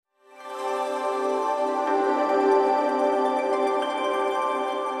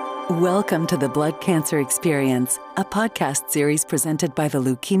Welcome to the Blood Cancer Experience, a podcast series presented by the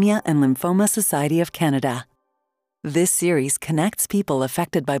Leukemia and Lymphoma Society of Canada. This series connects people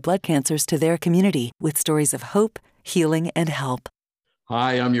affected by blood cancers to their community with stories of hope, healing, and help.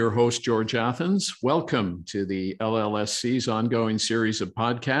 Hi, I'm your host, George Athens. Welcome to the LLSC's ongoing series of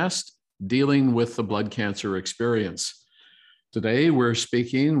podcasts dealing with the blood cancer experience. Today, we're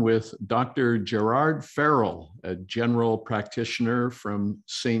speaking with Dr. Gerard Farrel, a general practitioner from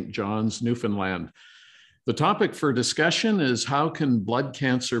St. John's, Newfoundland. The topic for discussion is how can blood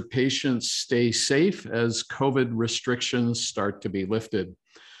cancer patients stay safe as COVID restrictions start to be lifted?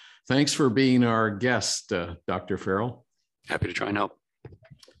 Thanks for being our guest, Dr. Farrel. Happy to try and help.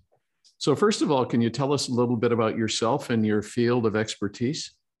 So first of all, can you tell us a little bit about yourself and your field of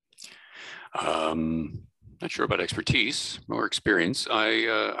expertise? Not sure about expertise or experience.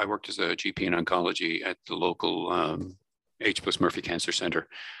 I worked as a GP in oncology at the local H. Murphy Cancer Center,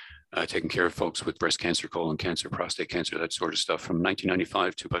 taking care of folks with breast cancer, colon cancer, prostate cancer, that sort of stuff from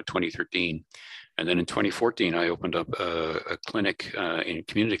 1995 to about 2013. And then in 2014, I opened up a clinic, a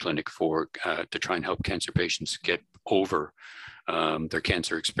community clinic to try and help cancer patients get over their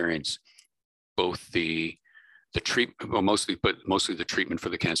cancer experience, both the treatment, well, mostly the treatment for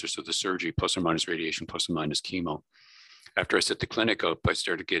the cancer, so the surgery plus or minus radiation plus or minus chemo. After I set the clinic up, I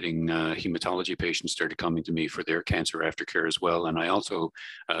started getting hematology patients started coming to me for their cancer aftercare as well, and I also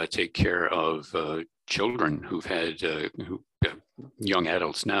take care of children who've had young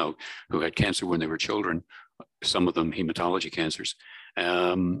adults now who had cancer when they were children. Some of them hematology cancers.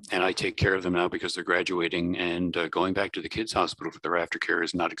 And I take care of them now because they're graduating, and going back to the kids' hospital for their aftercare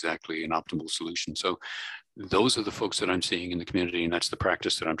is not exactly an optimal solution. So those are the folks that I'm seeing in the community, and that's the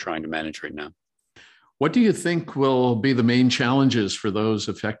practice that I'm trying to manage right now. What do you think will be the main challenges for those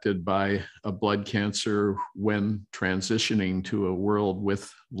affected by a blood cancer when transitioning to a world with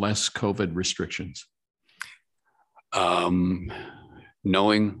less COVID restrictions?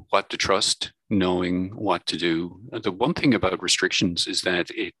 Knowing what to trust, knowing what to do. The one thing about restrictions is that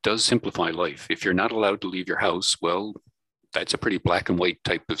it does simplify life. If you're not allowed to leave your house, well, that's a pretty black and white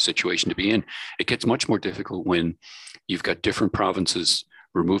type of situation to be in. It gets much more difficult when you've got different provinces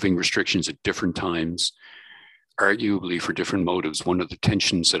removing restrictions at different times, arguably for different motives. One of the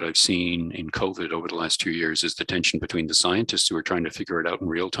tensions that I've seen in COVID over the last 2 years is the tension between the scientists who are trying to figure it out in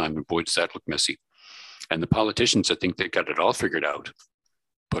real time, and boy, does that look messy. And the politicians, I think they got it all figured out,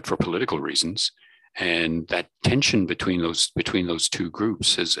 but for political reasons. And that tension between those two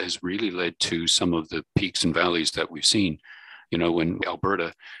groups has really led to some of the peaks and valleys that we've seen. You know, when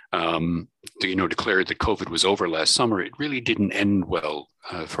Alberta, declared that COVID was over last summer, it really didn't end well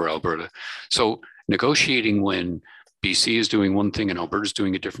for Alberta. So negotiating when BC is doing one thing and Alberta's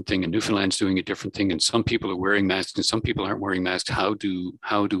doing a different thing and Newfoundland's doing a different thing, and some people are wearing masks and some people aren't wearing masks. How do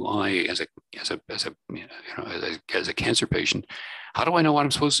I, as a cancer patient, how do I know what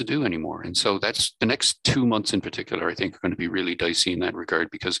I'm supposed to do anymore? And so that's the next 2 months in particular, I think, are going to be really dicey in that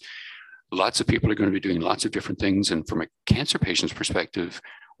regard, because lots of people are going to be doing lots of different things. And from a cancer patient's perspective,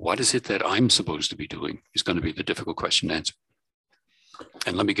 what is it that I'm supposed to be doing is going to be the difficult question to answer.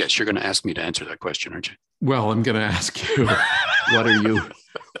 And let me guess, you're going to ask me to answer that question, aren't you? Well, I'm going to ask you,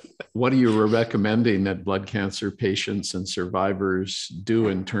 what are you recommending that blood cancer patients and survivors do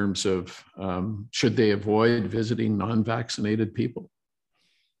in terms of should they avoid visiting non-vaccinated people?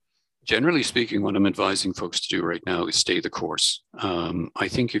 Generally speaking, what I'm advising folks to do right now is stay the course. I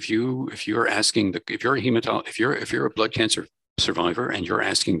think if you're a blood cancer survivor and you're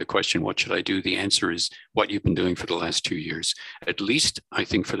asking the question, what should I do? The answer is what you've been doing for the last 2 years, at least I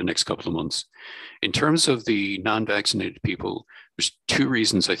think for the next couple of months. In terms of the non-vaccinated people, there's 2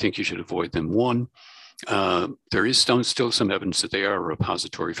 reasons I think you should avoid them. One, there is still some evidence that they are a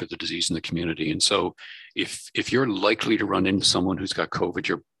repository for the disease in the community. And so if you're likely to run into someone who's got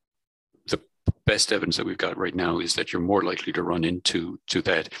COVID, the best evidence that we've got right now is that you're more likely to run into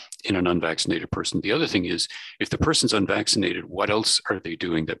that in an unvaccinated person. The other thing is, if the person's unvaccinated, what else are they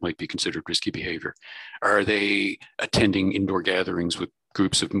doing that might be considered risky behavior? Are they attending indoor gatherings with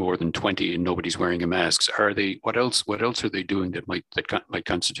groups of more than 20 and nobody's wearing a mask? What else are they doing that might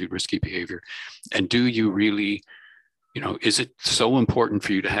constitute risky behavior? And do you really, is it so important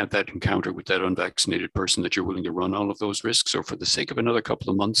for you to have that encounter with that unvaccinated person that you're willing to run all of those risks? Or for the sake of another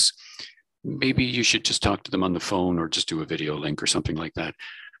couple of months, maybe you should just talk to them on the phone or just do a video link or something like that.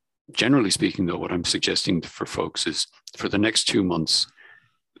 Generally speaking, though, what I'm suggesting for folks is for the next 2 months,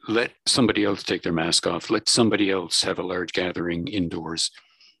 let somebody else take their mask off. Let somebody else have a large gathering indoors.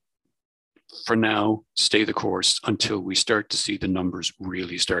 For now, stay the course until we start to see the numbers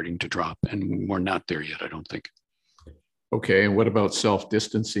really starting to drop. And we're not there yet, I don't think. Okay, and what about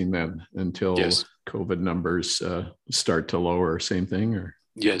self-distancing then until Yes. COVID numbers start to lower? Same thing, or?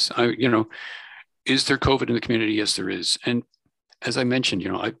 Yes. Is there COVID in the community? Yes, there is. And as I mentioned,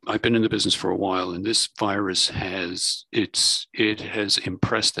 I've been in the business for a while, and this virus it has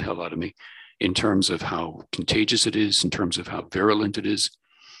impressed the hell out of me in terms of how contagious it is, in terms of how virulent it is.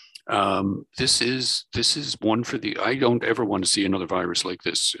 This is one for the. I don't ever want to see another virus like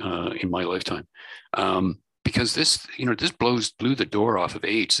this in my lifetime, because this blew the door off of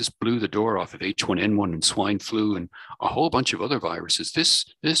AIDS. This blew the door off of H1N1 and swine flu and a whole bunch of other viruses.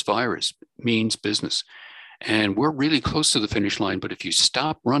 This virus means business. And we're really close to the finish line, but if you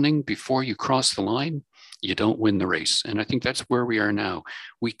stop running before you cross the line, you don't win the race. And I think that's where we are now.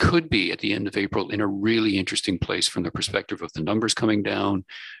 We could be at the end of April in a really interesting place from the perspective of the numbers coming down.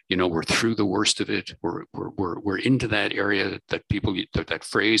 We're through the worst of it. We're into that area that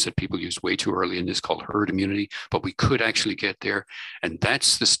phrase that people used way too early in this called herd immunity, but we could actually get there. And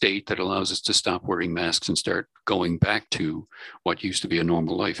that's the state that allows us to stop wearing masks and start going back to what used to be a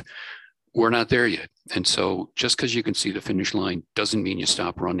normal life. We're not there yet. And so just because you can see the finish line doesn't mean you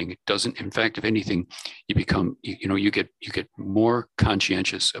stop running. It doesn't. In fact, if anything, you become, you get more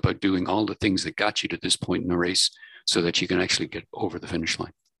conscientious about doing all the things that got you to this point in the race so that you can actually get over the finish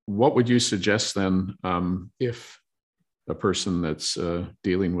line. What would you suggest then if a person that's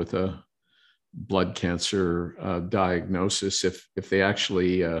dealing with a blood cancer diagnosis, if they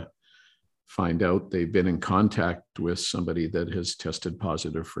actually find out they've been in contact with somebody that has tested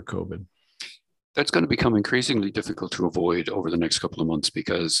positive for COVID? That's going to become increasingly difficult to avoid over the next couple of months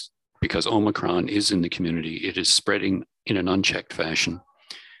because Omicron is in the community. It is spreading in an unchecked fashion.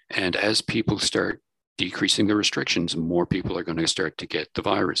 And as people start decreasing the restrictions, more people are going to start to get the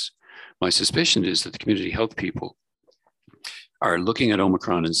virus. My suspicion is that the community health people are looking at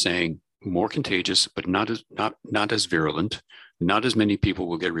Omicron and saying more contagious, but not as virulent. Not as many people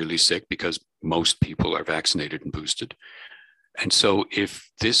will get really sick because most people are vaccinated and boosted. And so if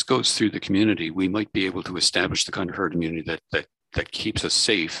this goes through the community, we might be able to establish the kind of herd immunity that keeps us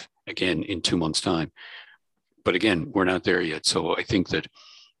safe again in 2 months' time. But again, we're not there yet. So I think that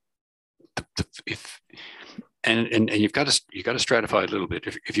you've got to stratify a little bit.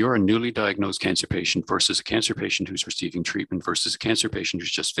 If you're a newly diagnosed cancer patient versus a cancer patient who's receiving treatment versus a cancer patient who's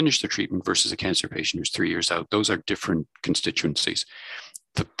just finished their treatment versus a cancer patient who's 3 years out, those are different constituencies.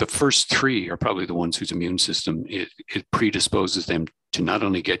 The first three are probably the ones whose immune system it predisposes them to not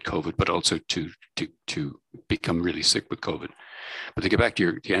only get COVID but also to become really sick with COVID. But to get back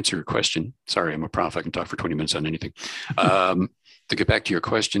to answer your question, sorry, I'm a prof. I can talk for 20 minutes on anything. To get back to your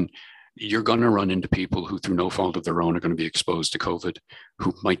question, you're going to run into people who, through no fault of their own, are going to be exposed to COVID,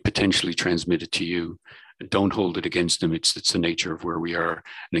 who might potentially transmit it to you. Don't hold it against them. It's the nature of where we are.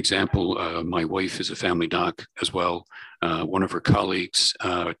 An example, my wife is a family doc as well. One of her colleagues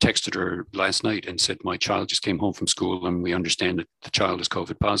texted her last night and said, my child just came home from school and we understand that the child is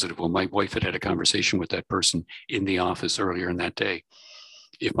COVID positive. Well, my wife had a conversation with that person in the office earlier in that day.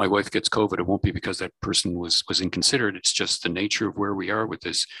 If my wife gets COVID, it won't be because that person was inconsiderate. It's just the nature of where we are with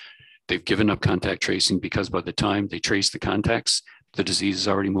this. They've given up contact tracing because by the time they trace the contacts, the disease has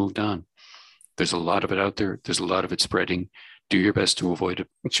already moved on. There's a lot of it out there. There's a lot of it spreading. Do your best to avoid it.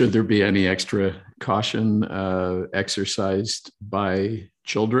 Should there be any extra caution exercised by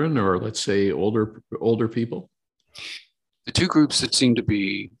children or, let's say, older people? The two groups that seem to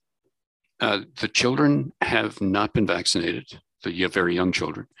be, the children have not been vaccinated, the very young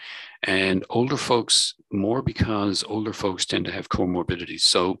children, and older folks more because older folks tend to have comorbidities.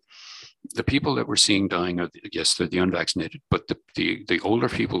 So the people that we're seeing dying are, yes, they're the unvaccinated, but the older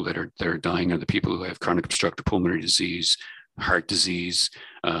people that are dying are the people who have chronic obstructive pulmonary disease, heart disease.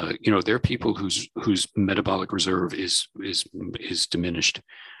 They're people whose metabolic reserve is diminished.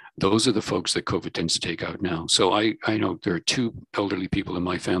 Those are the folks that COVID tends to take out now. So I know there are two elderly people in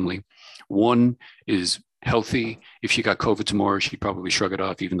my family. One is healthy. If she got COVID tomorrow, she'd probably shrug it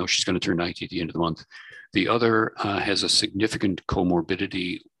off, even though she's going to turn 90 at the end of the month. The other has a significant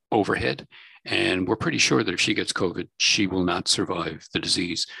comorbidity overhead, and we're pretty sure that if she gets COVID, she will not survive the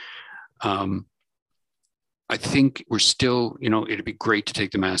disease. I think we're still, it'd be great to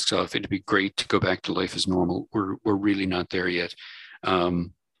take the masks off. It'd be great to go back to life as normal. We're really not there yet.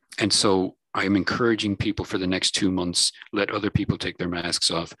 And so I'm encouraging people for the next 2 months, let other people take their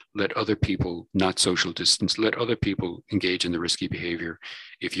masks off, let other people not social distance, let other people engage in the risky behavior.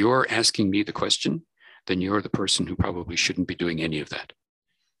 If you're asking me the question, then you're the person who probably shouldn't be doing any of that.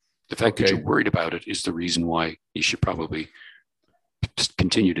 The fact that you're worried about it is the reason why you should probably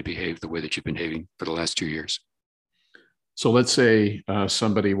continue to behave the way that you've been behaving for the last 2 years. So let's say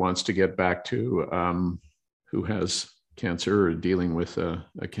somebody wants to get back to who has cancer or dealing with a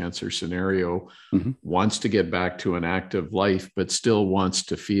cancer scenario Mhm. wants to get back to an active life, but still wants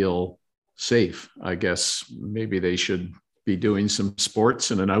to feel safe. I guess maybe they should be doing some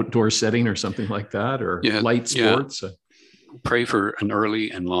sports in an outdoor setting or something like that, or light sports. Pray for an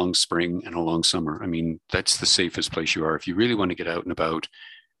early and long spring and a long summer. I mean, that's the safest place you are. If you really want to get out and about,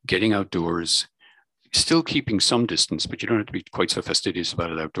 getting outdoors, still keeping some distance, but you don't have to be quite so fastidious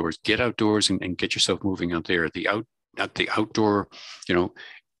about it outdoors. Get outdoors and get yourself moving out there. The outdoor,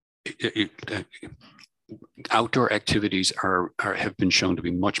 outdoor activities have been shown to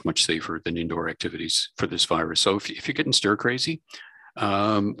be much, much safer than indoor activities for this virus. So if you're getting stir crazy,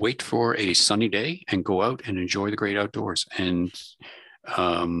 wait for a sunny day and go out and enjoy the great outdoors. And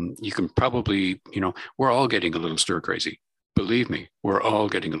you can probably, we're all getting a little stir crazy. Believe me, we're all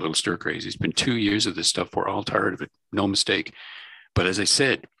getting a little stir crazy. It's been 2 years of this stuff. We're all tired of it. No mistake. But as I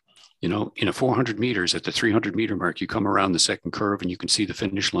said, in a 400 meters at the 300 meter mark, you come around the second curve and you can see the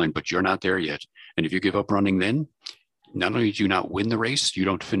finish line, but you're not there yet. And if you give up running then, not only do you not win the race, you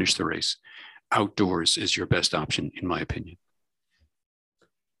don't finish the race. Outdoors is your best option, in my opinion.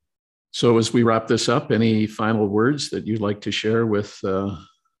 So as we wrap this up, any final words that you'd like to share with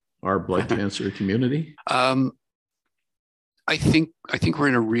our blood cancer community? I think we're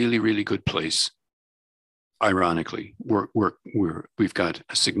in a really, really good place. Ironically, we've got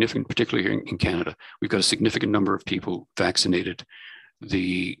a significant, particularly here in Canada, we've got a significant number of people vaccinated.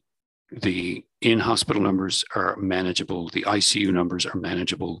 The in-hospital numbers are manageable. The ICU numbers are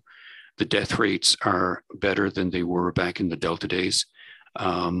manageable. The death rates are better than they were back in the Delta days.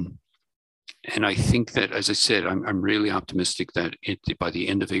 And I think that, as I said, I'm really optimistic that by the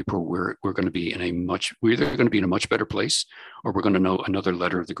end of April, we're going to be we're either going to be in a much better place, or we're going to know another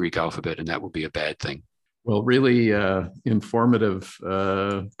letter of the Greek alphabet, and that will be a bad thing. Well, really informative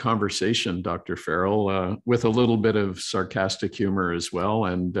conversation, Dr. Farrell, with a little bit of sarcastic humor as well.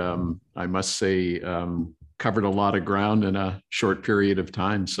 And I must say, covered a lot of ground in a short period of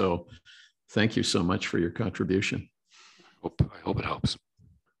time. So thank you so much for your contribution. I hope it helps.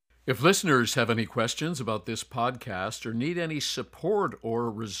 If listeners have any questions about this podcast or need any support or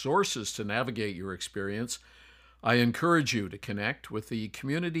resources to navigate your experience, I encourage you to connect with the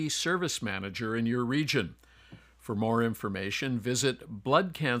Community Service Manager in your region. For more information, visit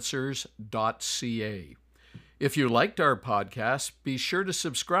bloodcancers.ca. If you liked our podcast, be sure to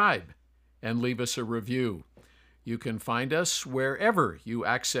subscribe and leave us a review. You can find us wherever you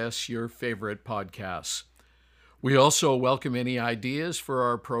access your favorite podcasts. We also welcome any ideas for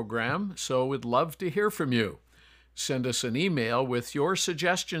our program, so we'd love to hear from you. Send us an email with your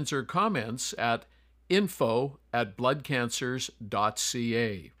suggestions or comments at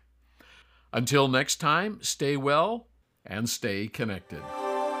info@bloodcancers.ca. Until next time, stay well and stay connected.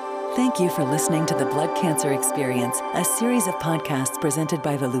 Thank you for listening to the Blood Cancer Experience, a series of podcasts presented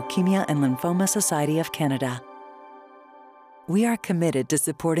by the Leukemia and Lymphoma Society of Canada. We are committed to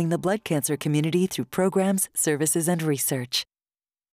supporting the blood cancer community through programs, services, and research.